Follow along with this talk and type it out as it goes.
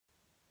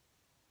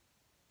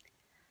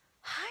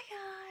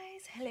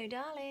Hello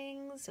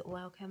darlings,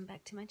 welcome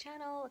back to my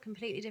channel. A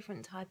completely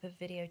different type of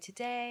video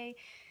today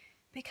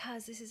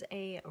because this is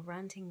a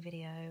ranting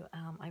video.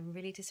 I'm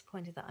really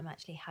disappointed that I'm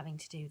actually having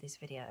to do this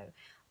video,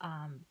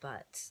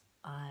 but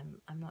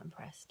I'm not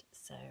impressed,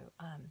 so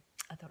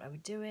I thought I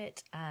would do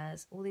it,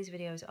 as all these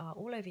videos are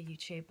all over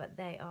YouTube, but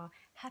they are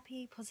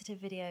happy, positive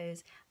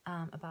videos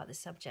about this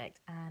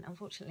subject, and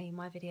unfortunately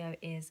my video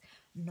is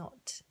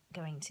not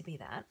going to be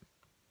that.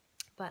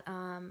 But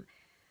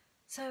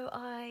so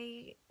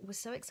I was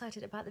so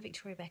excited about the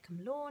Victoria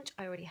Beckham launch.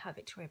 I already have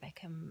Victoria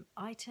Beckham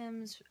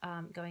items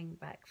going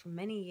back for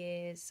many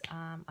years.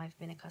 I've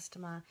been a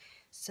customer,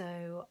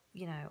 so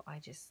I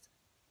just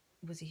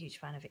was a huge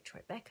fan of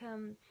Victoria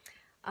Beckham,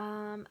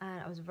 and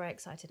I was very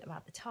excited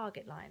about the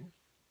Target line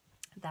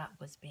that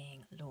was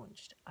being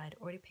launched. I'd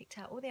already picked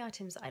out all the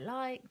items I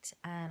liked,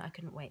 and I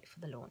couldn't wait for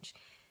the launch.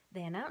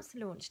 They announced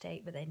the launch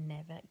date, but they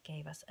never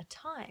gave us a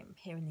time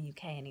here in the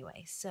UK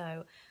anyway.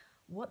 So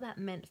what that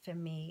meant for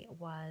me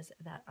was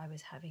that I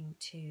was having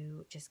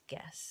to just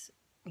guess,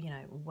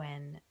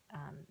 when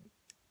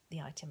the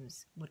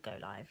items would go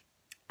live.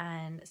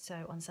 And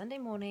so on Sunday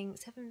morning,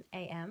 7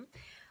 a.m.,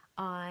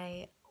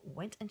 I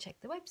went and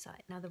checked the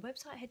website. Now, the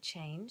website had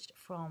changed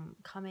from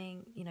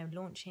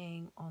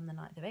launching on the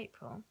 9th of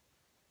April.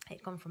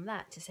 It'd gone from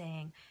that to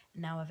saying,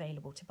 now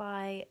available to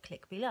buy,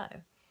 click below.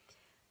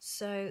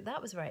 So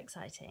that was very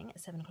exciting at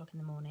 7 o'clock in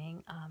the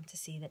morning to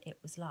see that it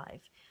was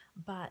live,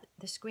 but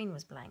the screen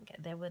was blank.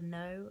 There were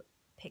no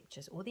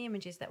pictures. All the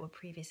images that were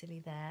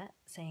previously there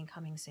saying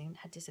coming soon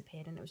had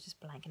disappeared, and it was just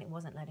blank, and it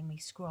wasn't letting me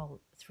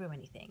scroll through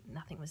anything.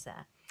 Nothing was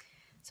there.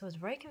 So I was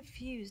very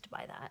confused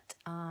by that,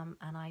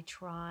 and I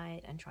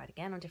tried and tried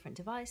again on different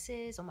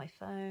devices, on my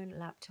phone,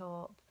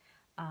 laptop,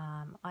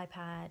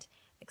 iPad,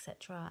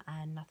 etc.,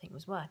 and nothing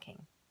was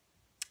working.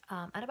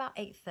 At about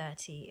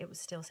 8:30, it was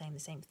still saying the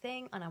same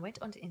thing, and I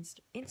went onto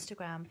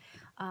Instagram,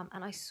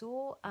 and I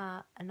saw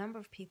a number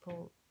of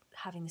people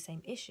having the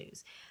same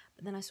issues.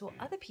 But then I saw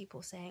other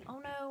people saying, oh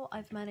no,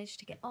 I've managed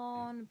to get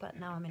on, but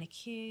now I'm in a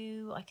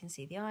queue, I can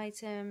see the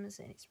items,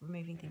 and it's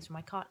removing things from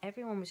my cart.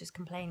 Everyone was just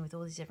complaining with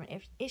all these different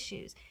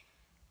issues.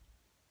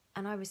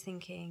 And I was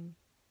thinking,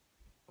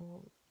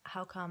 well,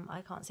 how come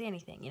I can't see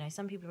anything?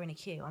 Some people are in a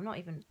queue. I'm not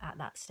even at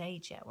that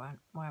stage yet where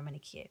I'm in a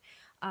queue.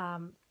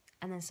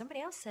 And then somebody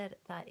else said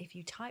that if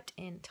you typed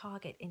in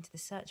Target into the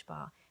search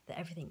bar, that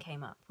everything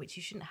came up, which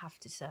you shouldn't have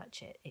to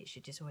search it. It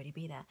should just already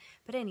be there.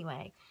 But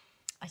anyway,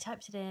 I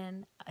typed it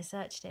in, I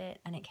searched it,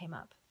 and it came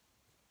up.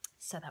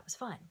 So that was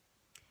fine.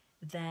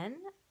 Then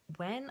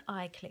when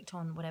I clicked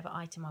on whatever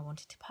item I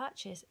wanted to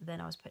purchase,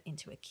 then I was put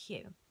into a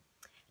queue.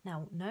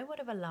 Now, no word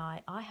of a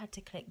lie, I had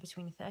to click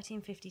between 30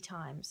 and 50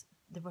 times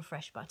the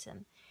refresh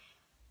button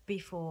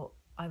before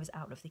I was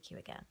out of the queue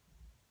again.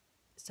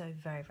 So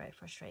very, very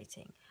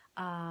frustrating.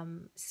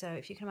 So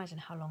if you can imagine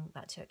how long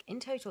that took.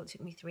 In total, it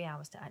took me 3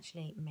 hours to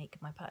actually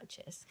make my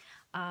purchase.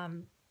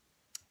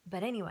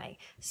 But anyway,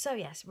 so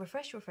yes,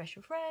 refresh,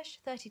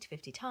 30 to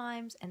 50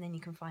 times, and then you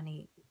can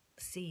finally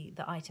see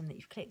the item that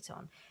you've clicked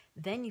on.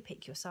 Then you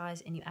pick your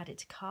size and you add it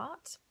to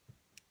cart,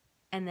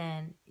 and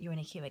then you're in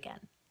a queue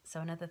again. So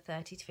another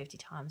 30 to 50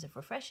 times of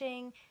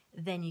refreshing,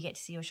 then you get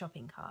to see your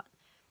shopping cart.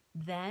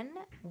 Then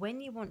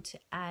when you want to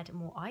add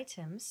more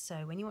items,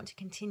 so when you want to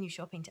continue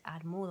shopping to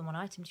add more than one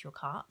item to your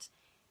cart,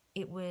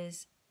 it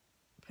was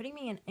putting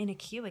me in a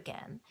queue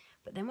again.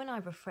 But then when I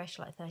refreshed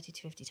like 30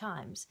 to 50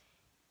 times,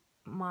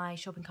 my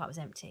shopping cart was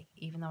empty.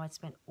 Even though I'd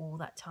spent all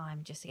that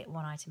time just to get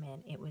one item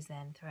in, it was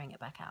then throwing it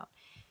back out.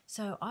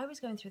 So I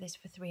was going through this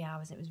for 3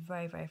 hours. It was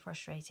very, very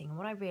frustrating. And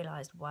what I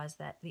realized was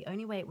that the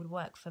only way it would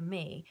work for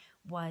me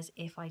was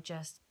if I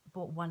just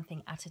bought one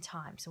thing at a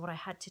time. So what I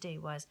had to do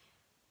was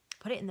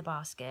put it in the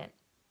basket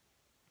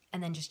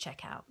and then just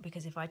check out,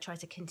 because if I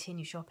tried to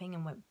continue shopping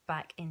and went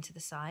back into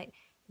the site,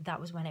 that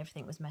was when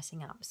everything was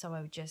messing up. So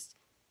I would just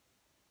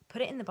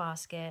put it in the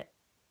basket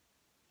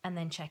and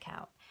then check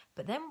out.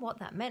 But then what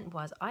that meant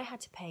was I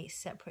had to pay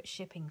separate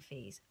shipping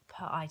fees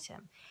per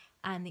item,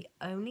 and the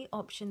only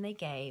option they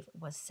gave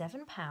was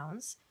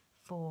 £7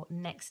 for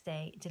next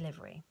day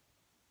delivery.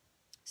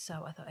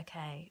 So I thought,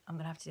 okay, I'm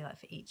going to have to do that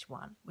for each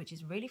one, which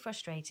is really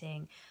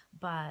frustrating,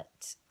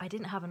 but I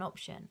didn't have an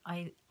option.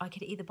 I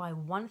could either buy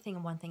one thing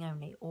and one thing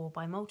only, or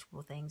buy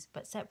multiple things,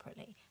 but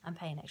separately, and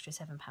pay an extra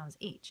 £7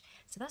 each.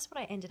 So that's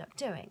what I ended up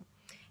doing.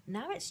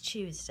 Now it's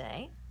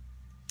Tuesday,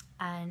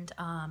 and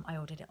I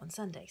ordered it on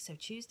Sunday. So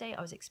Tuesday,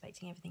 I was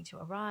expecting everything to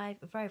arrive,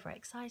 very, very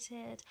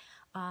excited,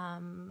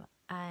 and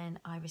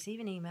I receive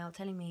an email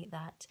telling me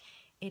that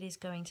it is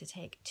going to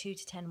take 2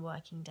 to 10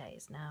 working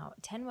days. Now,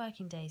 10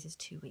 working days is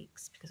 2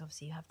 weeks, because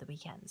obviously you have the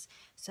weekends.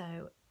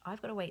 So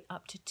I've got to wait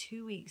up to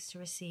 2 weeks to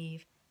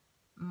receive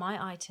my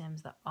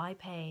items that I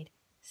paid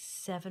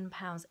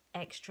 £7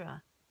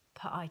 extra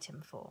per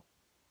item for.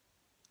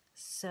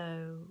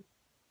 So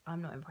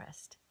I'm not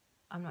impressed.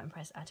 I'm not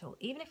impressed at all.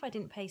 Even if I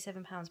didn't pay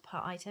 £7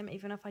 per item,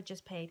 even if I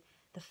just paid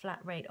the flat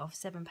rate of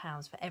 £7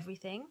 for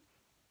everything,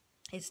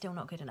 it's still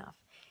not good enough.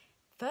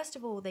 First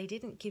of all, they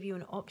didn't give you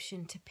an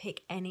option to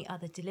pick any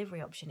other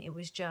delivery option. It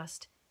was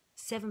just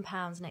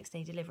 £7 next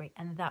day delivery,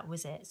 and that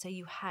was it. So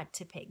you had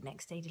to pick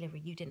next day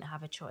delivery. You didn't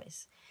have a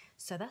choice.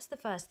 So that's the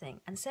first thing.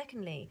 And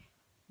secondly,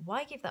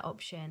 why give that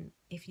option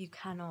if you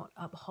cannot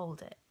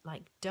uphold it?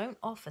 Like, don't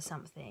offer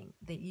something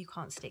that you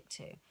can't stick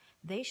to.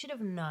 They should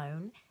have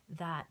known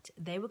that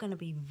they were going to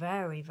be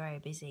very, very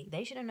busy.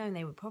 They should have known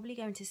they were probably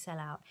going to sell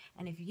out.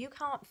 And if you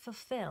can't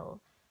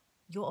fulfill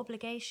your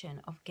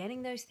obligation of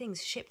getting those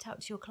things shipped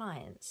out to your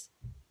clients,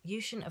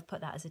 you shouldn't have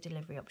put that as a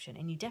delivery option.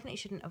 And you definitely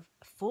shouldn't have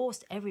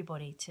forced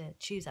everybody to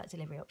choose that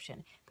delivery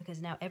option,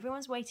 because now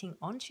everyone's waiting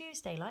on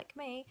Tuesday, like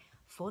me,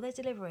 for their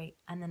delivery,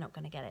 and they're not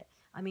going to get it.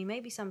 I mean,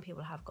 maybe some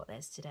people have got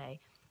theirs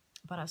today,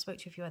 but I've spoke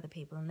to a few other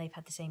people and they've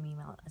had the same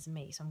email as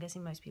me. So I'm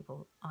guessing most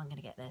people aren't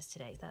going to get theirs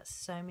today. That's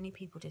so many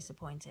people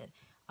disappointed.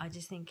 I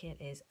just think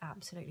it is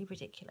absolutely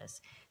ridiculous.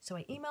 So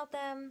I emailed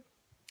them.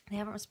 They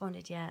haven't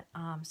responded yet.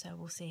 So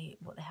we'll see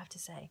what they have to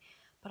say.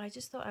 But I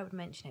just thought I would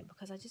mention it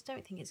because I just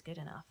don't think it's good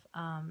enough.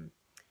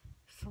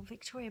 For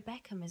Victoria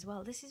Beckham as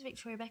well. This is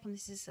Victoria Beckham.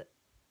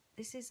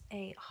 This is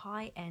a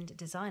high-end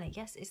designer.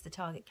 Yes, it's the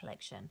Target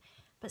collection,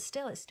 but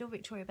still, it's still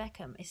Victoria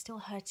Beckham. It's still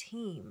her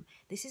team.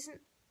 This isn't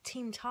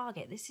Team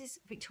Target. This is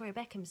Victoria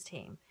Beckham's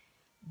team.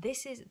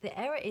 The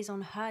error is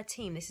on her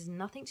team. This is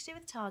nothing to do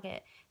with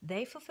Target.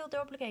 They fulfilled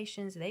their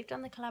obligations. They've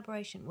done the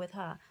collaboration with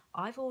her.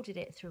 I've ordered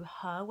it through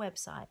her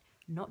website,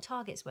 not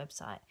Target's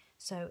website.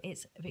 So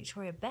it's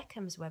Victoria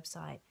Beckham's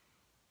website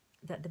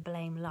that the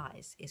blame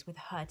lies. It's with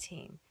her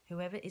team.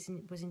 Whoever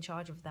was in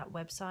charge of that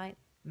website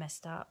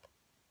messed up.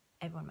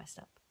 Everyone messed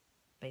up,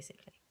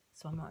 basically.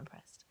 So I'm not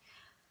impressed.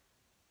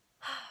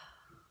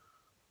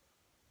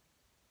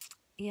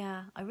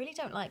 Yeah, I really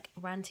don't like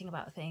ranting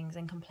about things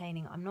and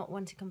complaining. I'm not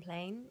one to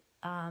complain.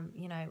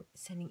 You know,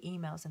 sending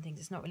emails and things,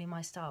 it's not really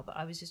my style, but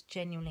I was just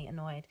genuinely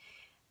annoyed.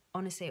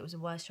 Honestly, it was the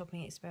worst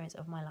shopping experience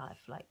of my life.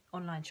 Like,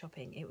 online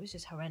shopping, it was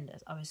just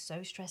horrendous. I was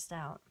so stressed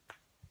out.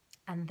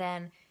 And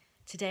then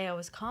today I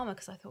was calmer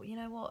because I thought, you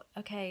know what?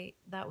 Okay,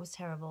 that was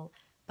terrible,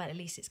 but at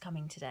least it's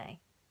coming today.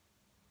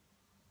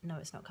 No,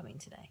 it's not coming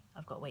today.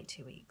 I've got to wait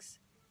 2 weeks.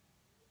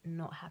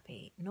 Not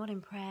happy, not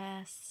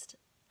impressed.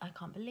 I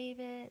can't believe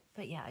it.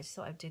 But yeah, I just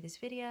thought I'd do this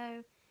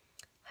video.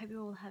 Hope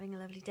you're all having a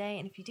lovely day.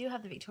 And if you do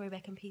have the Victoria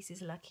Beckham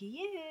pieces, lucky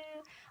you.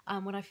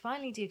 When I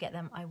finally do get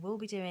them, I will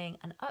be doing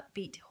an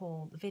upbeat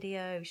haul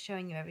video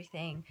showing you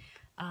everything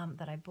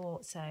that I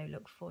bought. So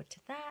look forward to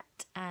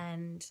that.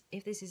 And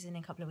if this is in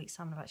a couple of weeks'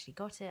 time and I've actually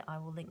got it, I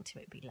will link to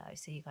it below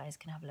so you guys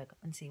can have a look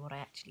and see what I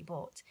actually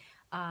bought.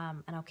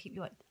 And I'll keep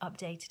you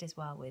updated as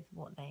well with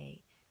what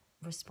they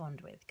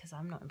respond with, because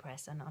I'm not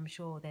impressed, and I'm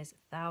sure there's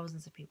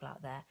thousands of people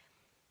out there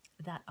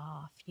that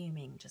are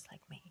fuming just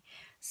like me.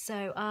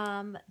 So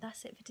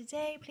that's it for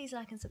today. Please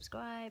like and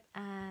subscribe,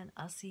 and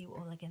I'll see you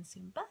all again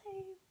soon.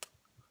 Bye.